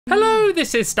Hello,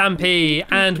 this is Stampy,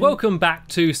 and welcome back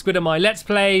to Squid and my Let's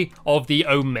Play of the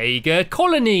Omega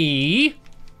Colony.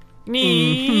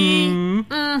 Sister.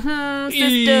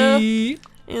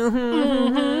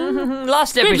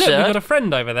 Last episode, Look, we've got a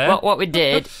friend over there. what we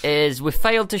did is we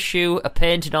failed to shoot a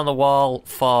painting on the wall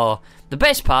for the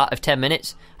best part of 10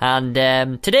 minutes, and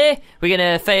today we're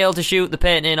going to fail to shoot the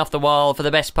painting off the wall for the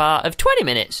best part of 20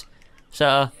 minutes.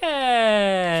 So,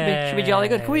 should be jolly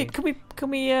good.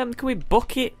 Can we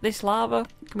bucket this lava?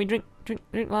 Can we drink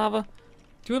lava?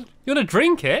 Do you want to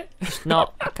drink it?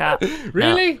 No, I can't.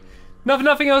 Really? No.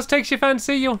 Nothing else takes your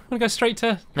fancy? You want to go straight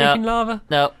to drinking lava?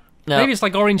 No. Maybe it's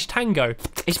like orange tango.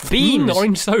 It's beans.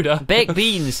 Orange soda. Baked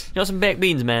beans. You want some baked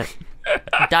beans, mate?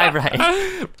 Dive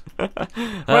right.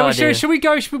 Well, should we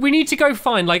go? We need to go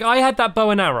find. Like, I had that bow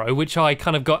and arrow, which I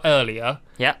kind of got earlier.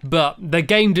 Yeah. But the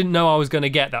game didn't know I was going to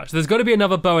get that. So there's got to be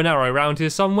another bow and arrow around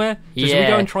here somewhere. So should we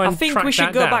go and try and I think track we should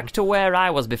that go down? back to where I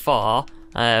was before,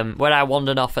 where I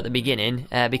wandered off at the beginning,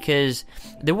 because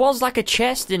there was like a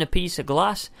chest in a piece of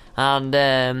glass, and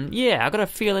I got a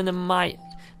feeling there might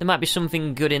be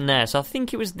something good in there. So I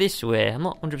think it was this way. I'm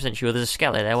not 100% sure. There's a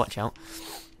skelly there. Watch out.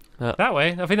 That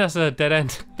way? I think that's a dead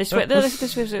end. This way.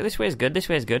 This way is good. This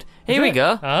way is good. Here we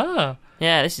go. Ah.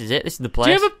 Yeah, this is it. This is the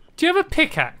place. Do you have a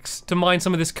pickaxe to mine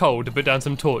some of this coal to put down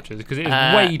some torches? Because it is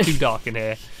way too dark in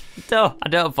here. No, I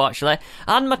don't, unfortunately.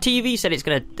 And my TV said it's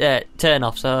going to turn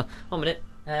off, so 1 minute.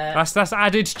 That's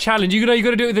added challenge. You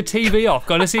got to do it with the TV off.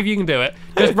 Go on, let's see if you can do it.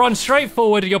 Just run straight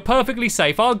forward. You're perfectly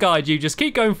safe. I'll guide you. Just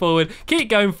keep going forward. Keep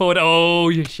going forward. Oh,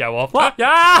 you show off. What?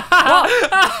 Yeah.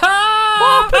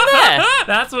 What happened there?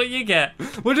 That's what you get.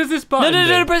 What does this button do? No,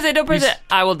 don't press it. Don't press it.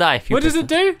 I will die if you What does it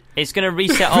do? It's going to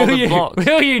reset all the blocks.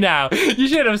 Will you now? You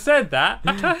should have said that.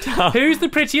 Who's the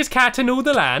prettiest cat in all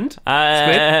the land?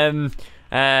 Squid?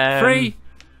 3,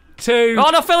 2... Oh,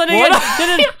 no, fill it again.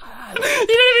 You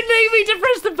don't even need me to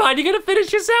press the button. You're going to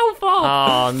finish yourself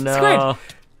off. Oh, no.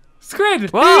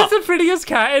 Squid, What? who's the prettiest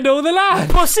cat in all the land?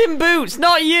 Puss in Boots,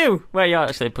 not you. Well, you're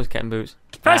actually Pussycat in Boots.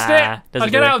 Pressed it.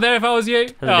 I'd get out there if I was you.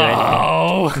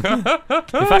 Oh.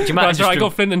 In fact, you might That's right, I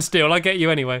got flint and steel. I'll get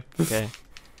you anyway. Okay.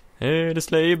 Hey, the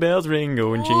sleigh bells ring,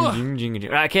 going ching, ching,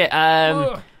 ching. Right,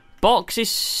 okay, box is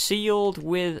sealed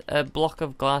with a block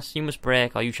of glass. You must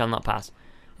break or you shall not pass.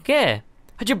 Okay.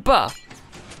 Had your butt.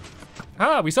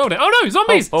 Ah, we sold it. Oh no,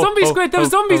 zombies! Zombies, Squid! There were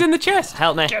zombies in the chest!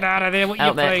 Help me. Get out of there, what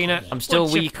Help you me. playing at? I'm still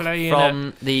weak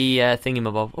from the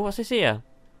thingamabob. Oh, what's this here?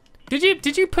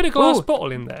 Did you put a glass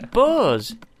bottle in there?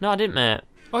 Buzz. No, I didn't, mate.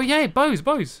 Oh yeah, bows.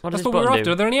 What That's does what this we were button after.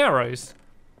 do? Are there any arrows?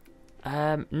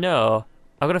 No.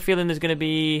 I've got a feeling there's going to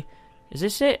be... Is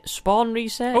this it? Spawn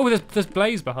reset? Oh, there's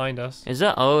Blaze behind us. Is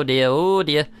that? Oh dear.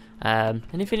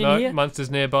 Anything in here? No,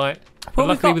 monsters nearby. But Well,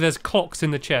 luckily there's clocks in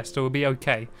the chest, so we'll be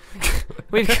okay.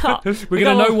 We're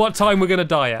gonna know what time we're gonna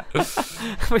die at.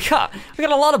 we got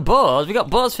a lot of bows. We got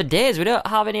bows for days. We don't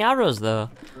have any arrows though.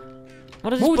 What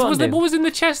does this button do? What was in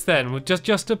the chest then?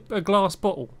 Just a glass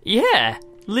bottle. Yeah,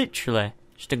 literally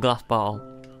just a glass bottle.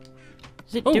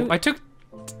 Does it do? I took.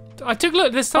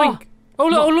 Look, there's something. Oh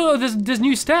look! There's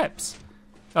new steps.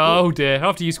 Oh dear!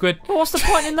 After you, Squid. Well, what's the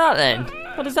point in that then?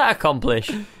 What does that accomplish?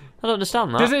 I don't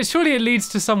understand that. Surely it leads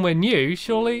to somewhere new.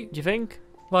 Surely, Do you think?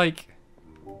 like,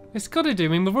 it's got to do. I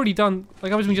mean, we've already done.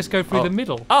 Like, I was we just go through the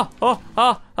middle. Oh!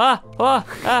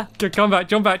 Come back!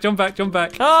 Jump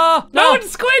back! Oh No, no!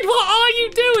 Squid, what are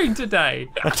you doing today?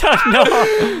 I don't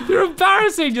know. You're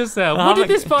embarrassing yourself. What did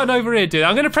this button over here do?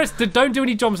 I'm going to press... Don't do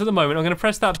any jumps at the moment. I'm going to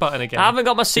press that button again. I haven't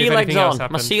got my See sea if legs anything else on. My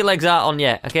happens. sea legs aren't on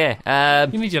yet. Okay.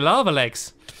 You need your lava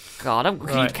legs. God,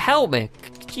 can you help me?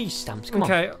 Jeez, Stamps, come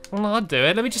on. Okay, well, I'll do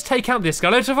it. Let me just take out this guy.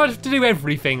 Let's try to do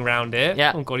everything round here.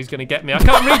 Yeah. Oh, God, he's going to get me. I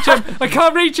can't reach him. I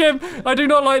can't reach him. I do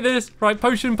not like this. Right,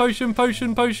 potion.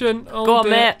 Oh, Go on,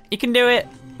 dear. mate. You can do it.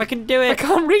 I can do I it.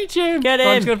 can't reach him. Get I'm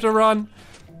him. just going to have to run.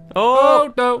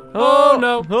 Oh, no. Oh,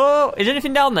 no. Oh, is there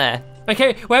anything down there?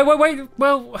 Okay, wait.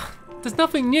 Well, there's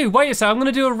nothing new. Wait a sec. I'm going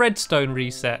to do a redstone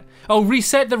reset. Oh,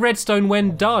 reset the redstone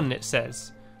when done, it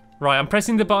says. Right, I'm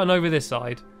pressing the button over this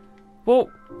side.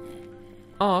 Well,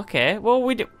 oh, okay. Well,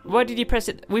 why did you press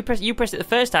it? You pressed it the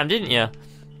first time, didn't you?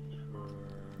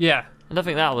 Yeah. I don't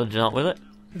think that'll do not, will it?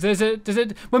 Does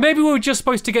it? Well, maybe we were just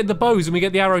supposed to get the bows and we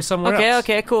get the arrows somewhere else.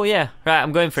 Okay, cool, yeah. Right,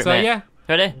 I'm going for it, So, mate. yeah.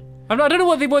 Ready? I don't know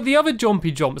what the other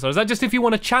jumpy jumps are. Is that just if you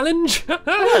want a challenge? know.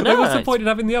 Like, what's the point in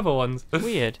having the other ones?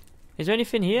 Weird. Is there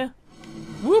anything here?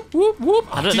 Whoop.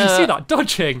 I don't Did know. you see that?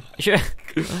 Dodging. Sure.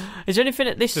 Is there anything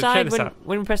at this So side check this out.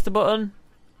 when we press the button?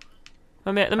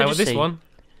 Let me just this see. one.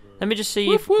 Let me just see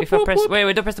Whoop, if I whoop, press... whoop.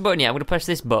 Wait, don't press the button yet. I'm going to press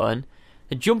this button.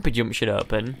 The jumpy jump should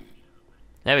open.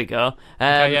 There we go.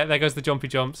 Okay, yeah, there goes the jumpy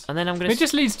jumps. And then I'm going It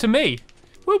just leads to me.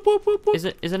 Whoop, whoop, whoop, whoop.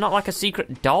 Is there not like a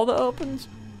secret door that opens?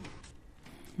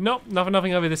 Nope,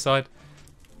 nothing over this side.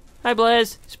 Hi,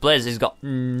 Blaze. Blaze has got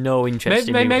no interest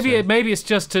in me. Maybe it's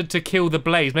just to kill the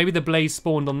blaze. Maybe the blaze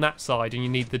spawned on that side, and you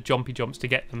need the jumpy jumps to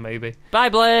get them. Maybe. Bye,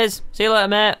 Blaze. See you later,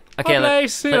 mate. Okay, bye,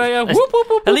 Blaze. See you later. Whoop, whoop,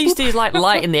 whoop, at least he's like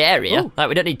light in the area. Ooh. Like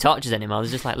we don't need torches anymore. There's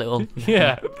just like little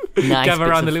yeah. nice Gather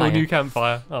around the bits of little fire. new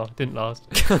campfire. Oh, didn't last.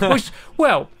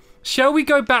 well, shall we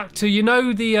go back to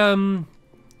the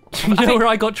where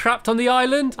I got trapped on the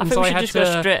island? I think we should just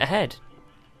go straight ahead.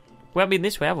 We haven't been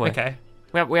this way, have we? Okay.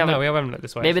 We haven't. No, we haven't looked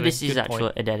this way. Maybe actually. this is Good actually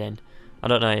point. a dead end. I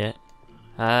don't know yet.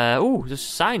 There's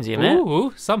signs here, mate.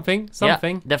 Ooh, something. Yeah,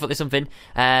 definitely something.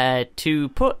 To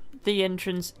put the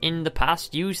entrance in the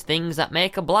past, use things that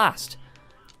make a blast.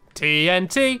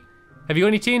 TNT. Have you got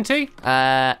any TNT?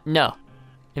 No.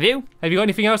 Have you? Have you got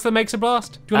anything else that makes a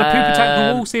blast? Do you want to poop attack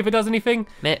the wall, see if it does anything?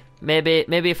 Maybe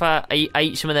if I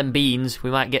eat some of them beans,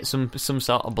 we might get some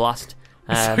sort of blast.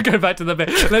 So go back to the bit.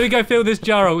 Let me go fill this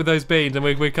jar up with those beans, and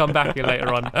we come back here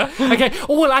later on. Okay.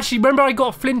 Oh well, actually, remember I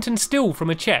got flint and steel from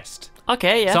a chest.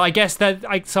 Okay, yeah. So I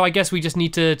guess we just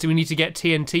need to get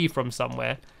TNT from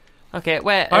somewhere. Okay,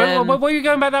 where? Why are you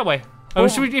going back that way? Oh,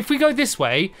 if we go this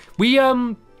way,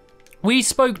 we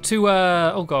spoke to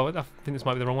oh god, I think this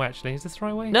might be the wrong way actually. Is this the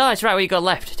right way? No, it's right where you go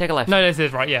left. Take a left. No, this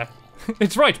is right. Yeah.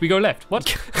 It's right. We go left.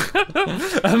 What?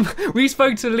 We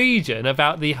spoke to Legion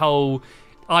about the whole.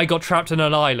 I got trapped on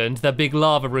an island, the big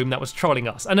lava room that was trolling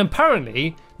us. And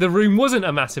apparently, the room wasn't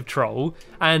a massive troll.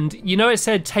 And it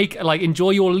said,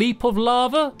 enjoy your leap of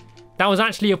lava? That was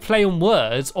actually a play on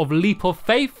words of leap of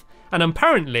faith. And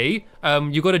apparently,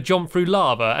 you got to jump through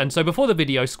lava. And so before the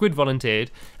video, Squid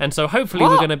volunteered. And so hopefully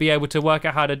we're going to be able to work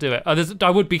out how to do it. I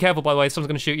would be careful, by the way, someone's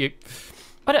going to shoot you.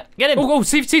 Get him. Oh,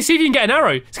 see if you can get an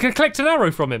arrow. It's going to collect an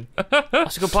arrow from him.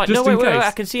 That's a good point. Just no, in wait, case.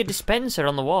 I can see a dispenser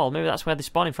on the wall. Maybe that's where they're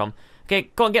spawning from.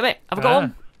 Okay, go on, get me. Have I got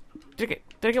one? Did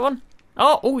I get one?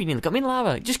 Oh, you nearly got me in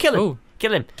lava. Just kill him. Ooh.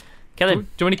 Kill him. Do you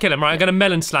want to kill him? Right, I'm going to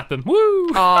melon slap him.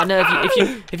 Woo! Oh, no,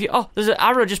 if you there's an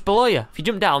arrow just below you. If you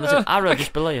jump down, there's an arrow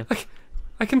just below you.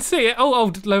 I can see it.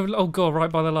 Oh god,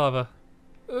 right by the lava.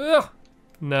 Ugh.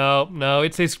 No,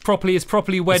 it's properly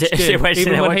wedged in.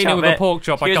 Even when hitting it with a pork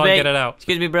chop, I can't get it out.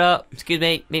 Excuse me, bro. Excuse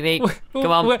me. Meet me.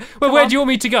 Come on. Where do you want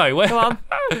me to go? Come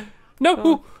on.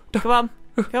 No. Come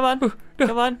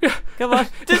on.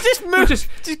 Just move. Just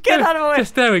get out of the way.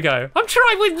 Just there we go. I'm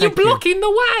trying. You're blocking the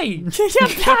way. You're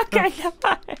blocking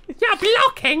the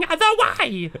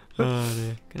way.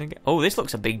 Oh, dear. This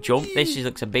looks a big jump. This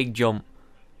looks a big jump.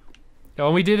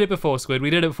 Oh, we did it before, Squid. We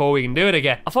did it before. We can do it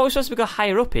again. I thought we were supposed to go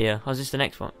higher up here. Or is this the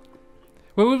next one?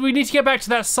 Well, we need to get back to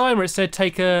that sign where it said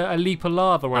take a leap of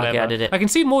lava or whatever. Okay, I did it. I can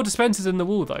see more dispensers in the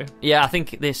wall, though. Yeah, I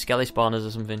think they're skelly spawners or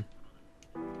something.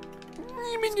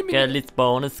 Skelly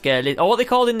spawners, skelly. Oh, what are they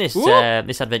called in this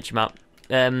this adventure map?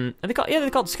 They're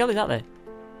called skellies, aren't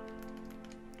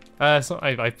they? So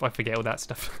I forget all that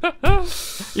stuff.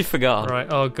 You forgot. Right.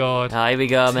 Oh god. Here we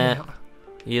go, man.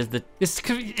 Here's the.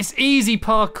 It's easy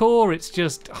parkour. It's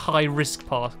just high risk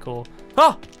parkour.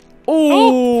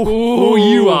 Oh,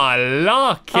 you are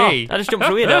lucky. I just jumped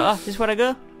through here, don't I? Is this where I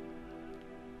go?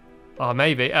 Oh,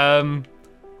 maybe. I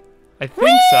think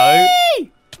so.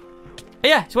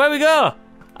 Yeah, it's where we go.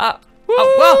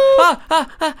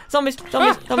 Zombies.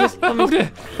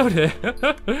 Oh dear.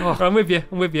 I'm with you.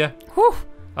 Whew.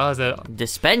 Oh, there's a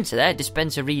dispenser there,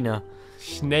 dispenserino.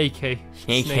 Snaky.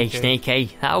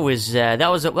 That was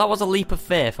a leap of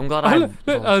faith. I'm glad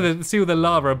see all the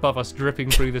lava above us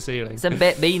dripping through the ceiling. Some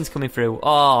baked beans coming through.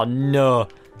 Oh no.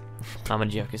 I'm a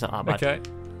joke, it's not that bad. Okay.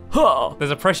 Oh.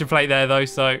 There's a pressure plate there though,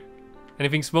 so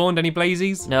anything spawned? Any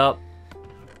blazies? No.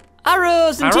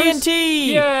 Arrows and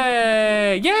TNT!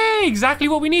 Yay, exactly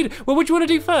what we need. Well, what do you want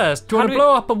to do first? Do you want to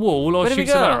blow up a wall or shoot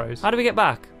some arrows? How do we get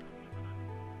back?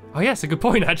 Oh, yeah, that's a good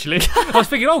point, actually. I was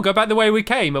thinking, go back the way we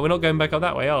came, but we're not going back up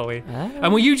that way, are we? Oh.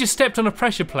 And well, you just stepped on a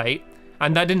pressure plate,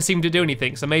 and that didn't seem to do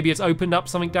anything, so maybe it's opened up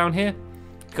something down here?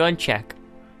 Go and check.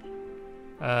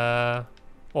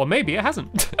 Or maybe it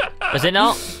hasn't. Is it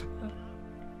not?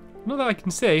 Not that I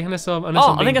can see, unless I'm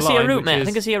I think I see a route, mate. I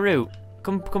think I see a route.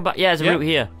 Come back. Yeah, there's a route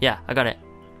here. Yeah, I got it.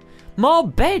 More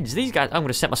beds. These guys. I'm going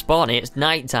to set my spawn here. It's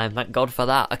night time. Thank God for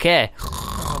that. Okay.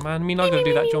 Oh man, me not going to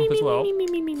do that jump as well.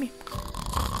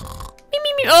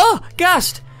 Oh,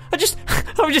 gassed. I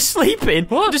was just sleeping.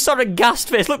 What? I just saw a gassed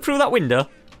face. Look through that window.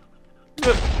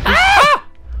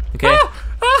 Okay.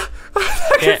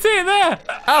 I can see it there.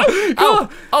 Oh.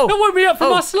 Don't wake me up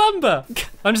from my slumber.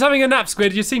 I'm just having a nap,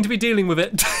 Squid. You seem to be dealing with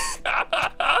it.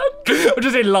 I'm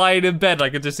just lying in bed. I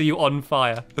can just see you on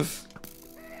fire.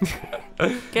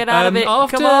 Get out of it.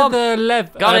 After Come on. the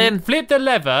lever, Got him. Flip the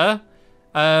lever.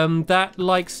 that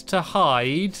likes to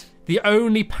hide the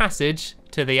only passage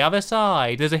to the other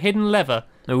side. There's a hidden lever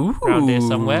around here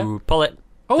somewhere. Pull it.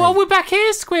 Oh, we're back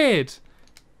here, Squid.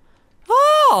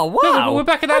 Oh, wow. No, we're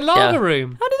back in that lava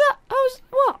room. How did that?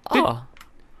 What? Oh,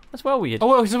 that's well weird.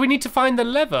 Oh, so we need to find the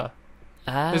lever.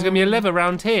 There's going to be a lever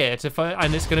around here,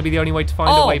 and it's going to be the only way to find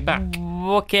a way back.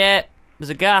 Okay. There's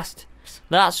a ghast.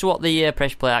 That's what the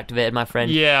pressure plate activated, my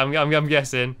friend. Yeah, I'm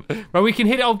guessing. Well, we can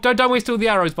hit it. Oh, don't waste all the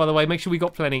arrows, by the way. Make sure we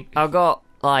got plenty. I got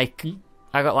like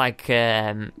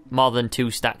more than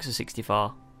 2 stacks of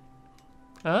 64.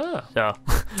 Ah. So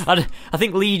I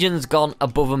think Legion's gone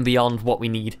above and beyond what we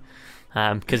need.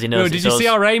 Because he knows. No, did you see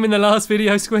our aim in the last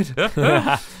video, Squid?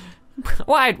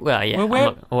 Why? Well, yeah. Well, I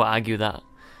won't argue that.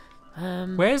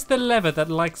 Where's the lever that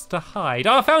likes to hide?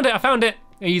 Oh, I found it.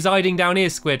 He's hiding down here,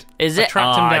 Squid. Is it? I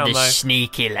trapped him down, the though.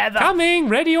 sneaky lever. Coming,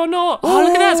 ready or not. Oh,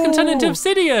 look at that. It's going to turn into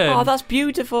obsidian. Oh, that's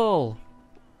beautiful.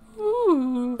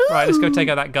 Ooh. Right, let's go take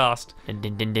out that ghast. Come on,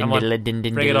 bring it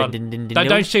on.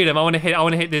 Don't shoot him. I want to hit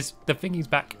the thingy's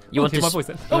back. You want to my voice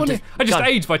then? I just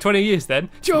aged by 20 years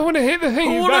then. Do I want to hit the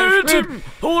thingy's back?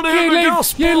 I want to hit the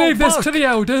ghast. You leave this to the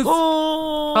elders.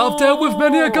 Oh. I've dealt with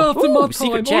many a ghast in my time.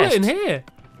 Secret All chest. in here.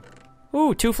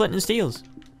 Ooh, 2 flint and steels.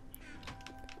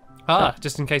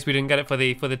 Just in case we didn't get it for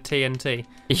the TNT.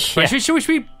 Yeah. Right, should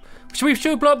we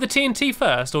blow up the TNT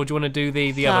first, or do you want to do the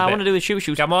other bit? I want to do the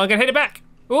shoot. Come on, gonna hit it back.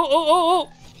 Oh.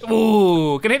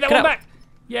 Ooh, gonna hit that one back.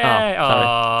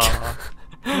 Yeah.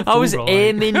 I was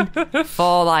aiming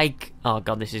for like. Oh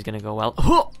god, this is gonna go well.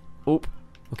 Oop.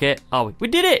 Okay. Oh, we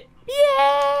did it. Yay!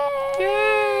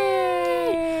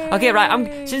 Okay,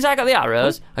 right. Since I got the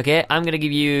arrows. Okay, I'm gonna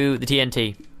give you the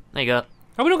TNT. There you go.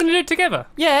 Are we not gonna do it together?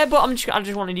 Yeah, but I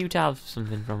just wanted you to have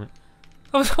something from it.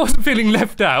 I wasn't feeling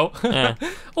left out. Yeah.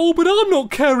 Oh, but I'm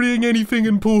not carrying anything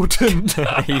important.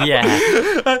 Yeah.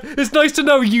 It's nice to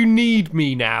know you need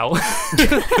me now.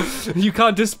 You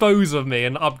can't dispose of me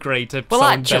and upgrade to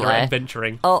something better at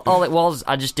adventuring. All it was,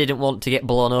 I just didn't want to get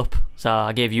blown up, so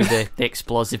I gave you the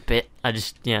explosive bit.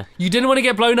 You didn't want to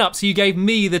get blown up, so you gave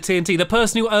me the TNT, the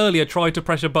person who earlier tried to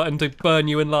press a button to burn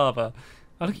you in lava.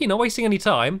 Oh, look, you're not wasting any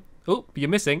time. Oh, you're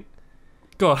missing.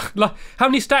 God, how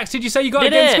many stacks did you say you got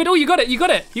again, Squid? Oh, you got it.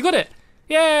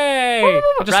 Yay!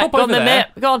 Just hop over there. Mate.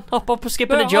 Go on, hop,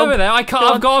 skipping a jump. Over there. I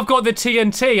can't. I've got the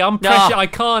TNT. I'm pressure. I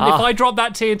can't. If I drop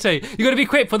that TNT, you got to be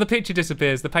quick before the picture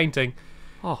disappears. The painting.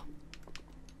 Oh.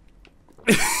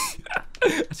 I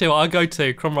tell you what, I'll go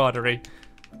too. Camaraderie.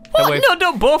 What? No,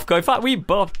 don't both go. In fact, we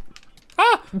both.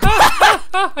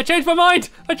 I changed my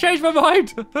mind. Am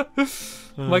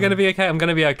I going to be okay? I'm going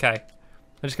to be okay.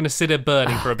 I'm just going to sit here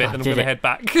burning for a bit, and I'm going to head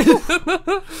back.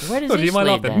 Where does this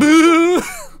lead then?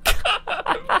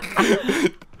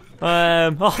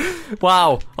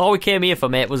 Wow. All we came here for,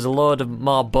 mate, was a load of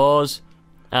more bows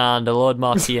and a load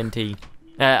more TNT.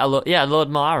 A load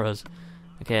more arrows.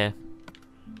 Okay.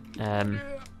 Yeah,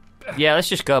 let's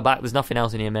just go back. There's nothing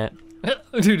else in here, mate.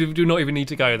 Do not even need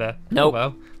to go there. Nope.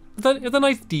 Oh, well. It's a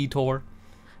nice detour.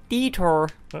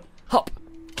 Hop.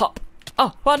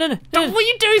 Oh, well, no. What are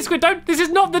you doing, Squid? This is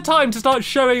not the time to start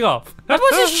showing off. I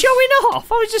wasn't showing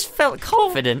off. I just felt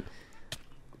confident.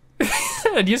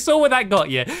 And you saw what that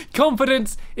got you.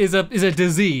 Confidence is a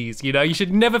disease. You know, you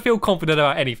should never feel confident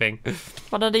about anything.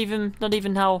 But not even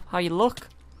how you look.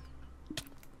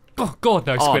 Oh God,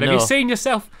 no, Squid. Oh, no. Have you seen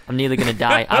yourself? I'm nearly gonna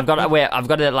die. I've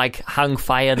got to like hang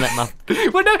fire and let my.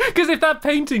 Well, no, because if that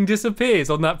painting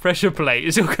disappears on that pressure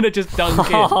plate, you're gonna just dunk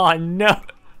in. Oh no.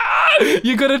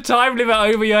 You got a time limit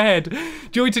over your head. Do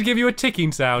you want me to give you a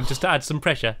ticking sound just to add some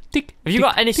pressure? Tick. Have you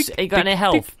got any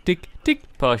health? Tick.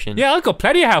 Potion. Yeah, I've got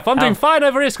plenty of health. I'm doing fine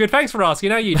over here, Squid. Thanks for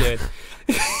asking. How you doing?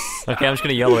 Okay, I'm just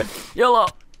gonna yellow it. Yellow.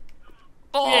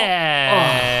 Oh.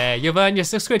 Yeah. You've earned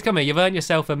yourself, Squid. Come here. You've earned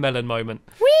yourself a melon moment.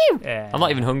 Woo! Yeah. I'm not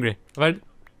even hungry. Thank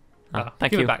you.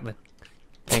 Give it back then.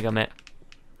 There you go, mate.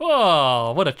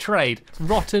 Oh, what a trade.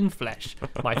 Rotten flesh.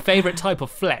 My favourite type of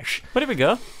flesh. Where did we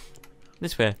go?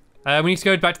 This way. We need to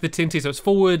go back to the TNT, so it's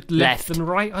forward, left and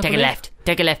right. Take a left.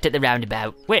 Take a left at the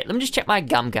roundabout. Wait, let me just check my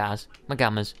gammas. My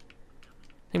gammas.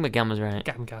 I think my gammas are right.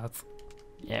 Gamgas.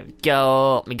 There we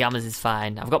go. My gammas is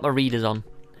fine. I've got my readers on.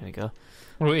 There we go.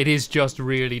 Well, it is just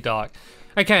really dark.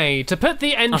 Okay, to put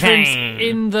the entrance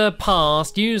in the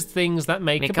past, use things that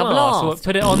make a blast. So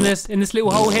put it on in this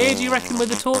little hole here, do you reckon, where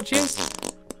the torch is?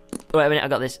 Wait a minute, I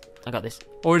got this.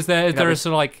 Or is there a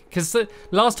sort of like, because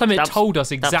last time it told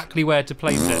us exactly where to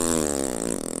place it.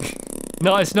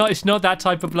 No, it's not. It's not that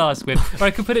type of blast, Squid. Or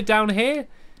I could put it down here.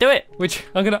 Do it. Which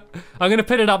I'm gonna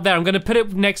put it up there. I'm gonna put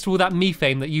it next to all that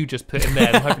methane that you just put in there,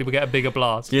 and hopefully we'll get a bigger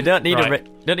blast. You don't need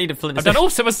a flint. I've done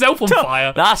also myself on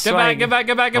fire. That's get right. back.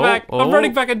 I'm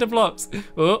running back into blocks.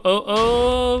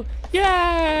 Oh,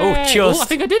 yeah. Oh, just. I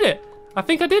think I did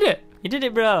it. You did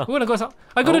it, bro. Oh, and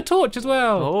I got a torch as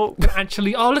well. Oh.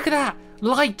 Actually, look at that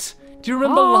light. Do you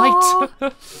remember light?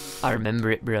 I remember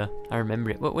it, bro. I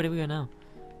remember it. Where do we go now?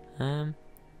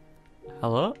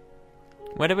 Hello?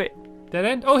 Where do we? Dead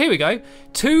end. Oh, here we go.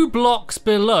 2 blocks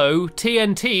below,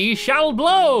 TNT shall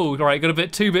blow. All right, got a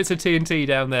 2 bits of TNT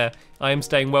down there. I am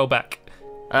staying well back.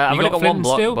 I've only got 1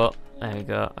 block, still? but there we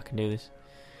go. I can do this.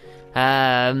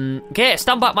 Okay,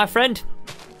 stand back, my friend.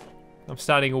 I'm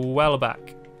standing well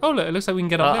back. Oh, look, it looks like we can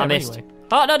get up there I missed. anyway.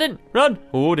 Oh, no, I didn't. Run.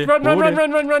 Oh, dear.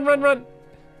 Run.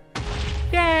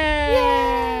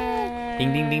 Yay!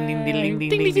 Ding, ding, ding, ding, ding,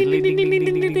 ding,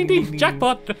 ding, ding, ding.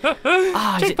 Jackpot! Is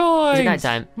it night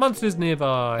time? Monsters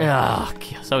nearby. Oh,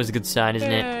 that's always a good sign,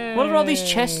 isn't it? What are all these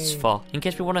chests for? In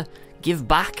case we want to give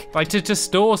back? Right, to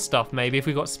store stuff, maybe, if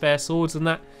we got spare swords and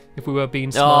that. If we were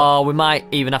being smart. Oh, we might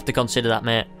even have to consider that,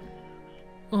 mate.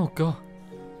 Oh, God.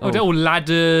 Oh, they're all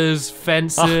ladders,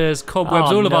 fences,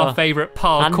 cobwebs, all of our favourite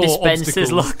parkour and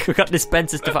dispensers, obstacles. Look, we've got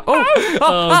dispensers to find.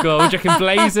 Oh, God, we're checking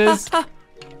blazers. All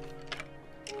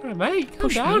right, mate, calm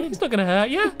down. It's not going to hurt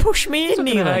you. Push me in,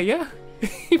 Neil.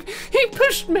 He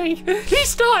pushed me. He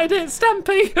started it,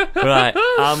 Stampy. Right,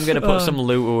 I'm going to put some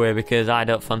loot away because I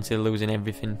don't fancy losing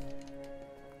everything.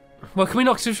 Well,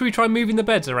 should we try moving the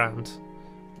beds around?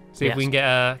 See if we can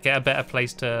get a better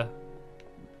place to.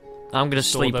 I'm gonna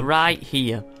sleep them. right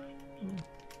here.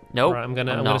 Nope. Right, I'm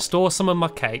gonna store some of my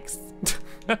cakes.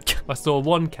 I saw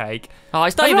 1 cake. Oh,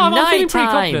 it's not even I'm feeling night pretty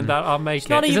confident time. that I'll make It's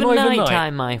not even night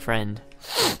time, my friend.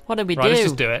 What do we do? Let's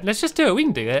just do it. Let's just do it. We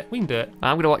can do it.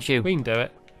 I'm gonna watch you. We can do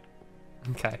it.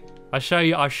 Okay. I'll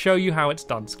show you how it's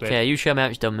done, Squid. Okay, you show me how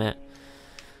it's done, mate.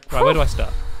 Right, where do I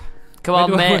start? Come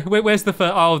on, mate. Where's the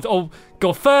first?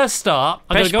 Go first start.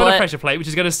 I'm gonna go on a pressure plate, which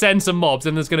is gonna send some mobs,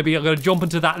 and I'm gonna jump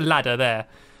into that ladder there.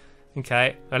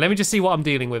 Okay, now let me just see what I'm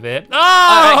dealing with here. Oh,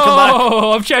 right, come back.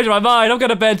 I've changed my mind. I'm going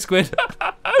to bed, Squid.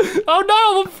 Oh no,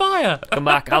 I'm on fire. Come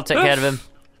back, I'll take care of him.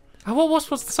 Oh, what's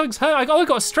something's hurt? I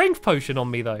got a strength potion on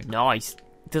me though. Nice.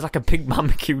 There's like a big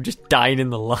barbecue just dying in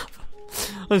the lava.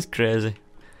 That's crazy.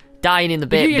 Dying in the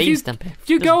bean Stampy. If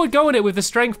you go in it with the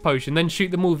strength potion, then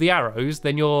shoot them all with the arrows,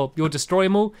 then you'll destroy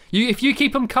them all. If you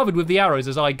keep them covered with the arrows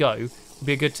as I go, it'll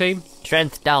be a good team.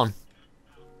 Strength down.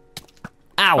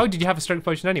 Ow. Oh, did you have a strength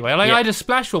potion anyway? I had a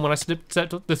splash one when I stepped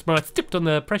on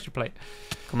the pressure plate.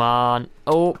 Come on.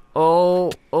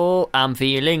 Oh, I'm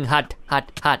feeling hot. Your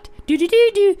pie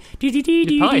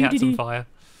had some fire.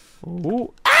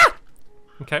 Ooh. Ah!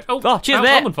 Okay. Oh, cheers,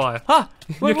 mate. I'm on fire.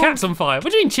 Your cat's on fire.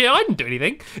 What do you mean, cheer? I didn't do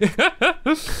anything.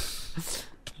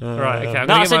 Right, okay. I'm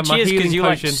I gonna said get my cheers healing you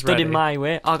potions stood ready. in my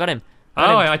way. Oh, I got him.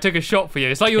 I took a shot for you.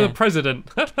 It's like you're the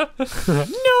president. No.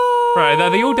 Right, are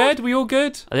they all dead? We all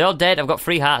good? Are they all dead? I've got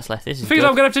 3 hearts left. This is Things good.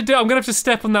 I'm gonna have to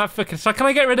step on that. So can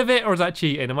I get rid of it, or is that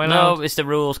cheating? Am I allowed? No, it's the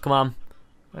rules. Come on.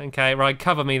 Okay, right.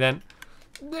 Cover me then.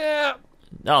 Yeah.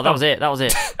 Oh, that was it.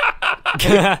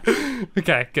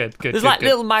 Okay, good. There's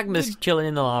little magmas chilling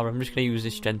in the lava. I'm just gonna use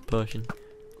this strength potion.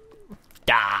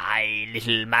 Die,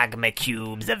 little magma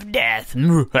cubes of death.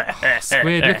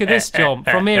 Squid, look at this jump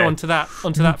from here onto that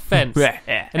fence.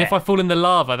 And if I fall in the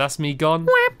lava, that's me gone.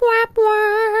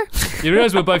 You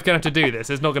realise we're both gonna have to do this.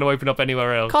 It's not gonna open up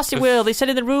anywhere else. Of course it will. They said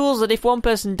in the rules that if one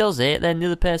person does it, then the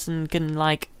other person can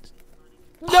like.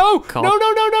 No! God. No!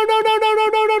 No!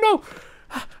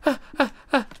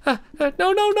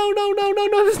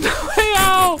 There's no way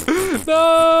out!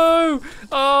 No!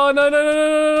 Oh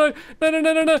no!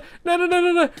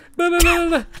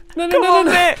 Come on,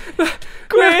 mate!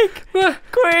 Quick!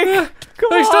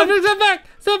 Come on!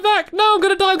 Step back! No, I'm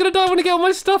gonna die! I want to get all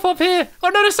my stuff up here! Oh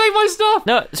no, to save my stuff!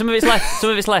 No, some of it's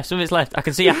left. I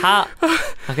can see a hat.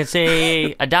 I can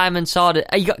see a diamond sword.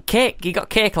 You got cake.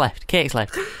 Cake's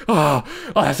left. Oh,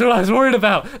 that's all I was worried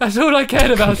about. That's all I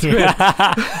cared about, Squid.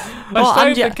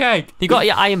 I saved the cake. You got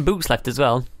your iron boots left as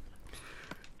well.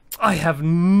 I have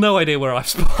no idea where I've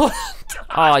spawned.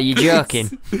 Oh, you're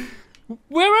joking.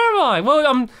 Where am I?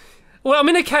 Well, I'm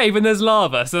in a cave and there's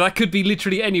lava, so that could be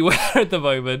literally anywhere at the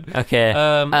moment. Okay.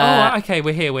 Okay,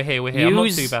 we're here. I'm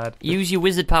not too bad. Use your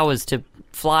wizard powers to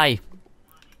fly.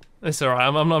 It's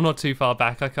alright. I'm not too far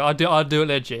back. I'll do it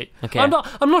legit. Okay. I'm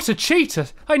not a cheater.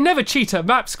 I never cheat at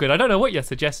map, Squid. I don't know what you're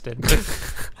suggesting.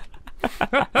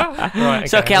 Right, okay.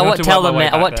 It's okay. I won't tell them, mate.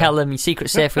 I won't tell them. Your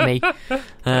secret's safe for me.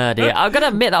 Oh dear. I've got to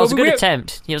admit that was a good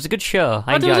attempt. It was a good show.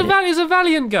 I enjoyed it. It was a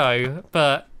valiant go,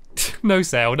 but No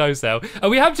sale, no sale.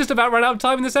 We have just about run out of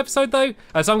time in this episode, though.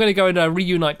 So I'm going to go and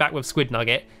reunite back with Squid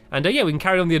Nugget. And yeah, we can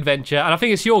carry on the adventure. And I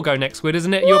think it's your go next, Squid,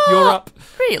 isn't it? You're up.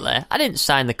 Really? I didn't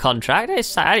sign the contract.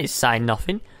 I didn't sign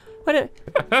nothing.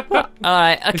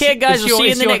 Alright, okay, guys, we'll see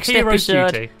you in the next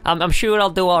episode. I'm sure I'll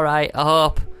do alright. I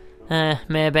hope.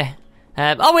 Maybe.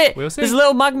 Oh, wait. We'll see. There's a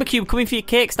little magma cube coming for your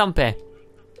cake, Stampy.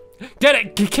 Get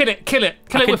it! Kill it! Kill it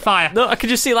with fire! No, I can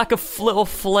just see like a little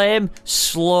flame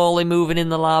slowly moving in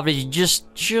the lava. He's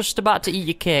just about to eat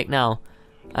your cake now.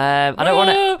 I don't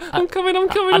want to. I'm coming.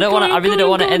 I really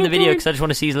don't want to end the video because I just want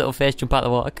to see his little face jump out of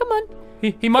the water. Come on.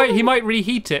 He might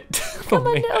reheat it. Come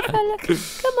on, little fella.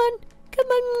 Come on.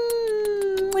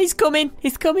 He's coming.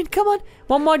 Come on.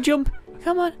 One more jump.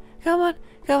 Come on.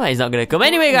 He's not gonna come.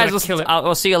 Anyway, guys, we'll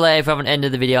see you later if I haven't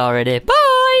ended the video already. Bye.